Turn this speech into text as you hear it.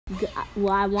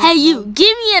Hey, you,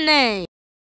 give me a name.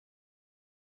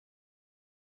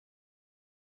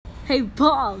 Hey,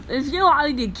 Bob, if you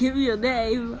want me to give you a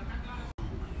name,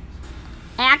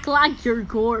 act like your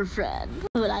girlfriend.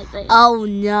 What I say? Oh,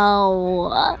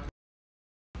 no.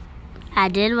 I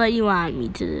did what you wanted me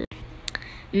to do.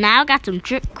 Now I got some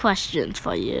trick questions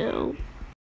for you.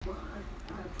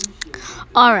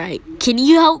 Alright, can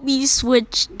you help me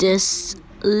switch this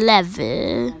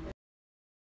lever?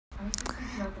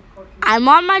 I'm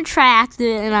on my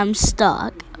tractor and I'm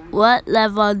stuck. What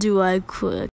lever do I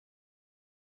click?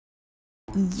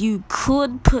 You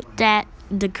could put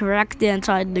the correct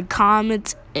answer in the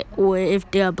comments, or if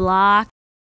they're blocked,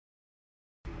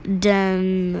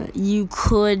 then you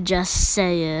could just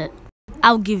say it.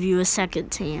 I'll give you a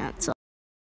second to answer.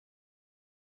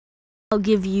 I'll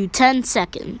give you 10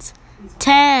 seconds.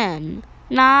 10,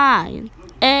 9,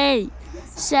 8,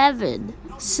 7,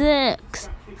 6,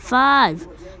 5,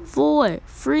 4,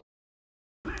 3,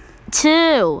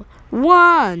 2,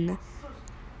 1.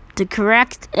 The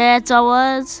correct answer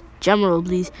was, drum roll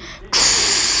please.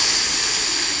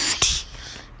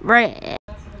 Right.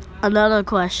 Another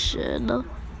question.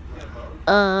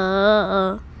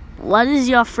 What is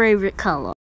your favorite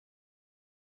color?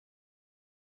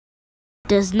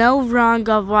 There's no wrong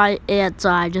or right answer,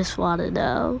 I just want to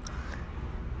know.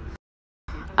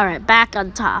 Alright, back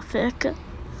on topic.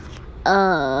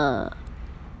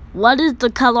 What is the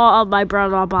color of my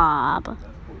brother Bob?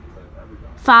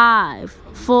 5,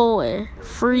 4,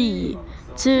 3,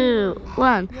 2,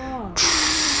 1.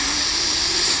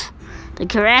 The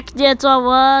correct answer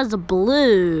was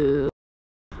blue.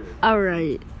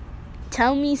 Alright,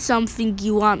 tell me something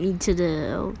you want me to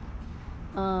do.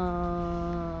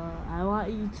 I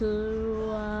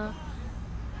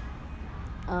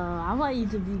want you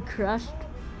to be crushed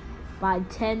by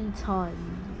 10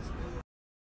 tons.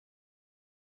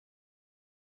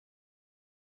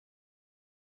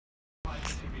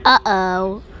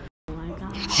 Uh-oh. Oh my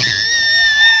God.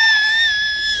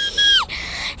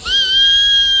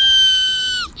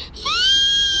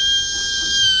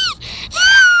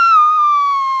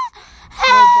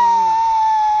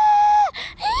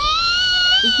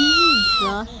 Is he being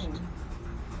crushed?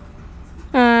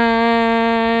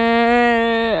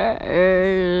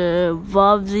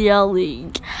 Bob's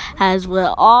yelling as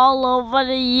we're all over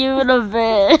the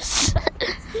universe.